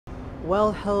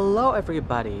Well, hello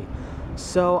everybody.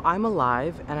 So I'm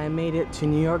alive and I made it to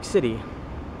New York City.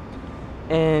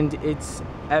 And it's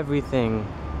everything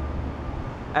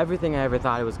I ever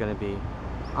thought it was gonna be.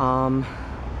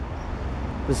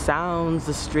 The sounds,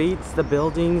 the streets, the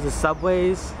buildings, the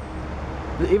subways,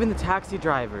 even the taxi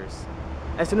drivers.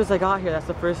 As soon as I got here, that's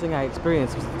the first thing I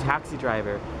experienced was the taxi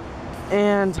driver.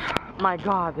 And my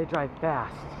God, they drive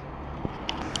fast.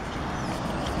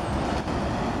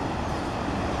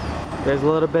 There's a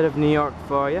little bit of New York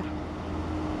for you.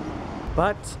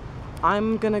 But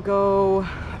I'm gonna go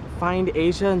find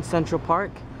Asia in Central Park.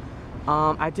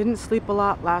 I didn't sleep a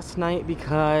lot last night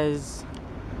because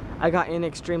I got in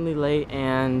extremely late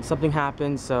and something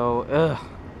happened, so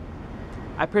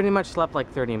I pretty much slept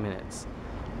like 30 minutes.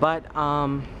 But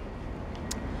I'm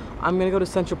gonna go to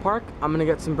Central Park, I'm gonna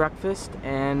get some breakfast,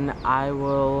 and I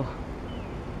will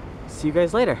see you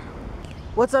guys later.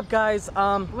 What's up, guys?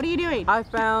 What are you doing? I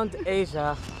found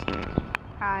Asia.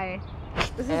 Hi.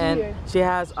 This is and weird. She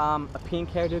has a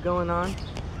pink hairdo going on.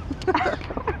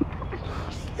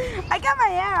 I got my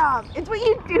hair off. It's what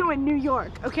you do in New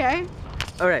York, okay?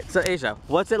 Alright, so Asia,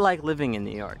 what's it like living in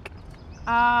New York?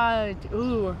 I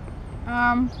don't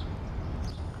know,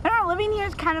 living here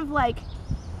is kind of like,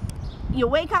 you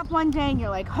wake up one day and you're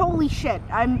like, holy shit,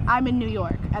 I'm in New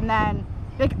York. And then,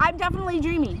 like, I'm definitely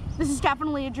dreaming. This is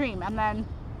definitely a dream. And then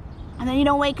you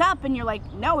don't wake up and you're like,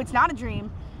 no, it's not a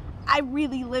dream. I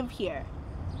really live here.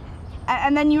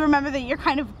 And then you remember that you're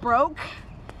kind of broke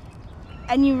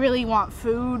and you really want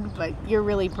food, but you're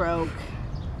really broke.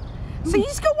 So you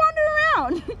just go wander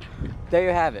around. There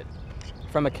you have it,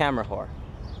 from a camera whore.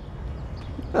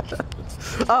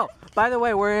 Oh, by the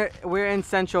way, we're in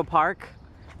Central Park,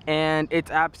 and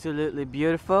it's absolutely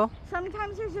beautiful.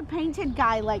 Sometimes there's a painted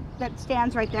guy like that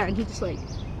stands right there, and he just like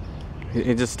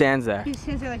he just stands there. He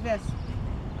stands there like this,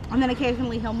 and then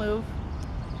occasionally he'll move,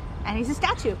 and he's a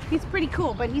statue. He's pretty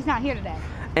cool, but he's not here today.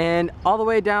 And all the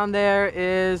way down there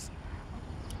is,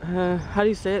 how do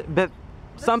you say it? But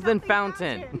something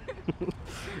fountain.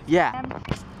 Yeah.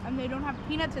 And they don't have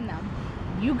peanuts in them.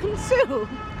 You can sue.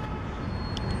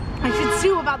 I should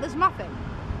sue about this muffin.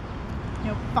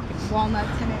 No fucking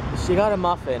walnuts in it. She got a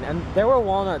muffin, and there were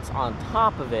walnuts on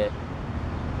top of it,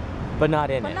 but not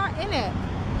in it. But not in it.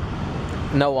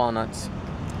 No walnuts.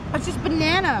 It's just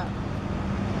banana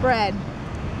bread.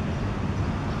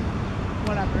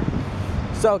 Whatever.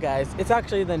 So guys, it's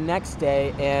actually the next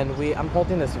day, and I'm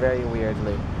holding this very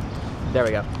weirdly. There we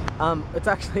go. It's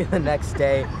actually the next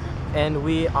day, and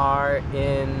we're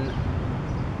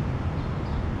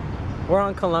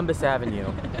on Columbus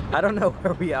Avenue. I don't know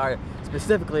where we are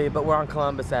specifically, but we're on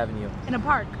Columbus Avenue. In a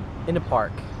park. In a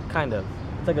park, kind of.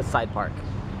 It's like a side park.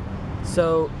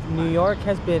 So New York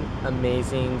has been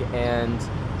amazing, and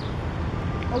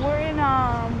we're in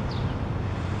I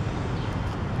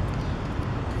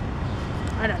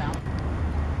don't know.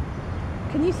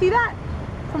 Can you see that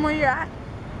from where you're at?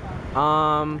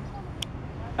 I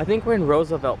think we're in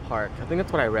Roosevelt Park. I think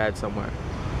that's what I read somewhere.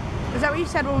 Is that what you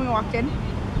said when we walked in?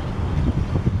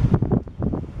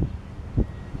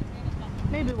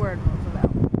 Maybe we're in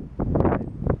Roosevelt.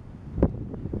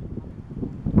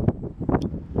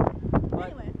 But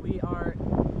anyway. New York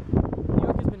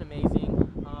has been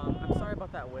amazing. I'm sorry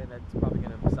about that wind. That's probably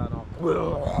going to sound all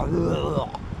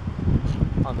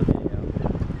on the video.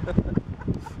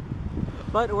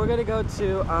 But we're going to go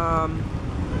to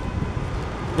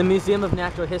the Museum of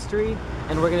Natural History,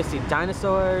 and we're going to see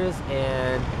dinosaurs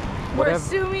and whatever. We're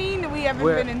assuming we haven't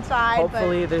been inside.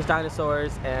 Hopefully there's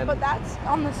dinosaurs, but that's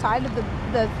on the side of the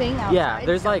thing outside. Yeah,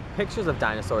 there's like pictures of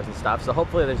dinosaurs and stuff, so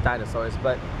hopefully there's dinosaurs,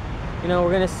 but you know,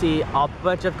 we're gonna see a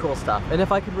bunch of cool stuff. And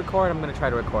if I could record, I'm gonna try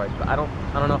to record, but I don't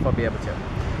know if I'll be able to.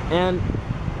 And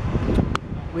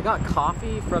we got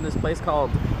coffee from this place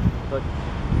called the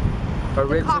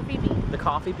Coffee Bean. The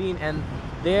Coffee Bean, and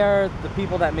they're the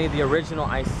people that made the original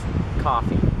iced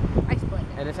coffee. Ice blend.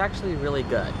 And it's actually really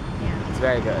good. Yeah. It's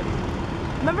very good.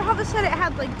 Remember how they said it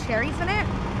had like cherries in it?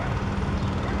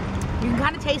 You can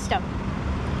kind of taste them.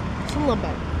 Just a little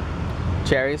bit.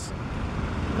 Cherries?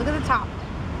 Look at the top.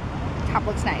 The top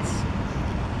looks nice.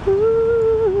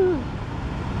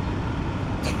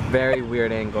 Very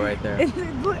weird angle right there. It's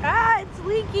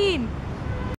leaking.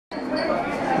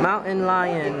 Mountain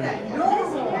lion.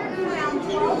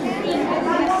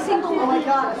 Oh my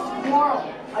god, a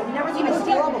squirrel. I've never seen a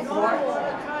squirrel before.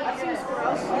 I've seen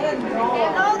squirrels.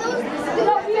 Oh, those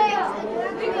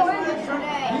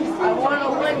I want to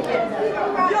lick it.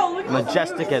 Yo, look at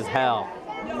Majestic as hell.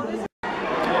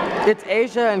 It's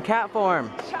Asia in cat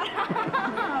form. Shut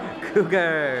up.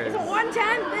 Cougars. It's a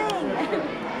 110 thing.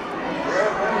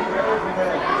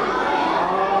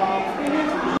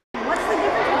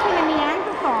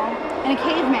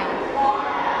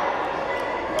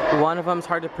 one of them's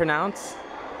hard to pronounce?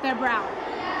 Their brow.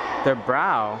 Their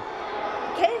brow?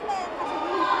 Caveman has a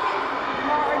really big,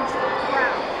 large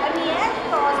brow. A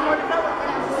Neanderthal is more developed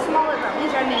and has a smaller brow.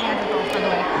 These are Neanderthals, by the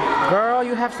way. Girl,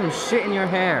 you have some shit in your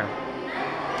hair.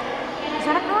 Is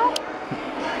that a girl?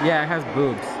 Yeah, it has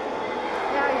boobs.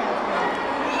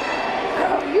 Yeah.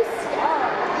 Oh, you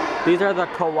scared. These are the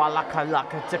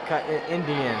Kawalakalakatika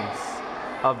Indians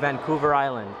of Vancouver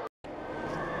Island.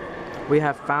 We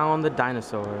have found the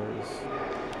dinosaurs.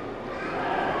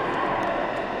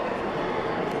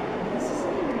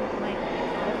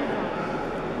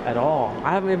 At all.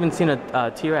 I haven't even seen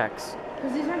a T-Rex.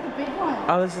 Because these aren't the big ones.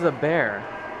 Oh, this is a bear.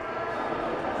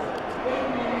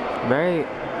 Very,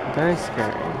 very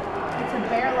scary. It's a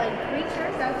bear-like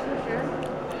creature, that's for sure.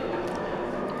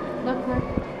 Look.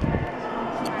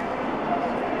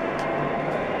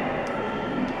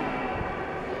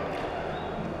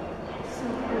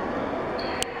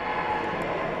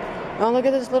 Oh, look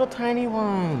at this little tiny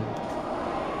one.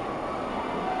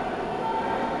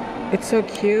 It's so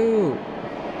cute.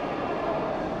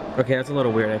 Okay, that's a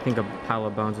little weird. I think a pile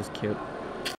of bones is cute.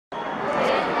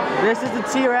 This is the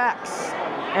T-Rex.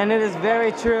 And it is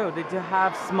very true. They do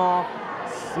have small,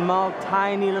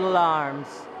 tiny little arms.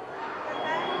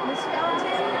 The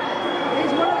skeleton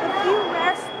is one of the few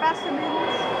rare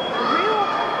specimens, real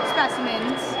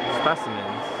specimens.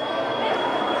 Specimens.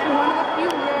 And one of the few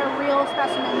rare real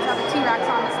specimens of a T-Rex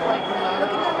on display. Look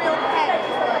at the real head.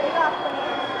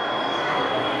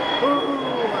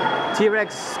 Ooh.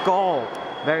 T-Rex skull.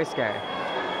 Very scary.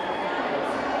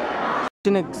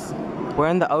 We're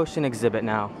in the ocean exhibit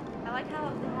now. I like how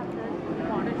they have the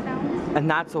water sounds. And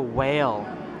that's a whale.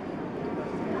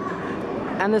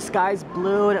 And the sky's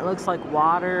blue and it looks like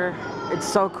water. It's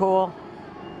so cool.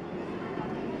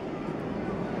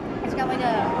 It's got like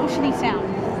a oceany sound.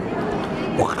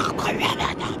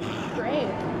 Great.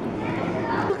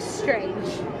 Looks strange.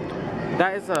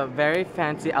 That is a very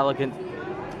fancy, elegant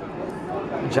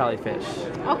jellyfish.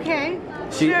 Okay.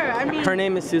 Sure, I mean... Her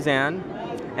name is Suzanne,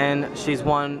 and she's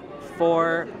won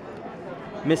 4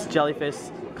 Miss Jellyfish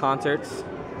concerts.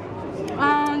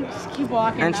 Just keep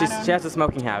walking. And she has a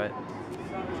smoking habit.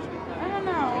 I don't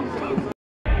know.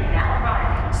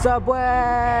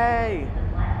 Subway!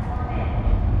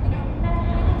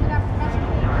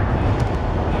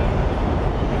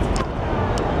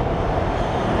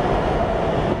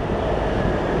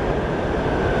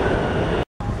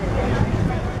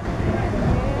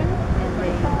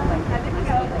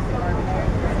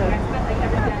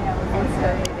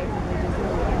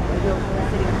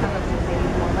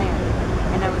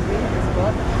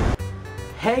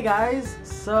 Hey guys,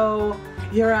 so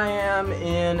here I am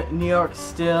in New York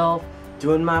still,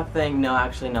 doing my thing. No,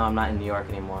 actually no, I'm not in New York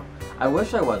anymore. I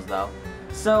wish I was though.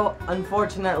 So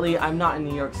unfortunately, I'm not in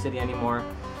New York City anymore.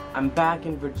 I'm back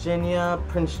in Virginia,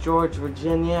 Prince George,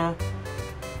 Virginia,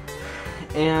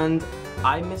 and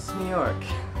I miss New York.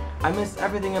 I miss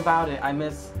everything about it. I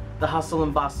miss the hustle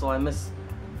and bustle. I miss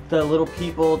the little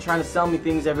people trying to sell me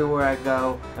things everywhere I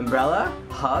go. Umbrella,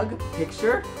 hug,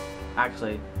 picture.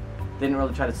 Actually, didn't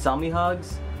really try to sell me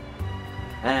hugs.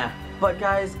 But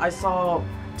guys, I saw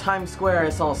Times Square, I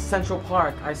saw Central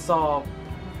Park, I saw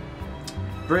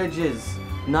bridges,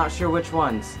 not sure which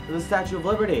ones. The Statue of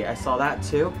Liberty, I saw that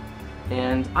too.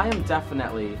 And I am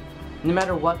definitely, no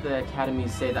matter what the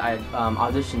academies say that I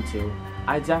auditioned to,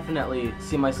 I definitely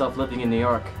see myself living in New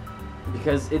York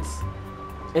because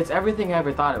it's everything I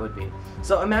ever thought it would be.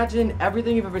 So imagine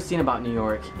everything you've ever seen about New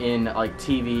York in like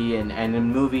TV and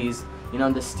in movies, you know,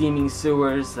 the steaming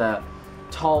sewers, the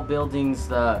tall buildings,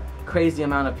 the crazy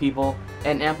amount of people,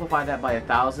 and amplify that by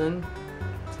 1,000,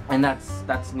 and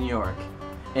that's New York.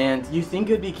 And you think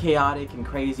it would be chaotic and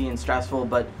crazy and stressful,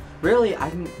 but really, I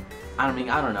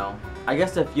don't know. I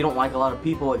guess if you don't like a lot of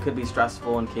people, it could be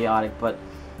stressful and chaotic, but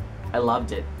I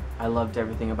loved it. I loved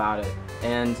everything about it.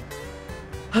 And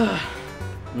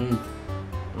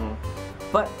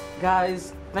But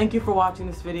guys, thank you for watching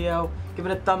this video. Give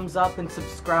it a thumbs up and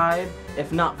subscribe.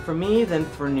 If not for me, then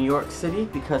for New York City,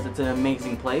 because it's an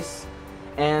amazing place.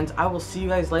 And I will see you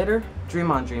guys later. Dream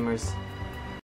on, dreamers.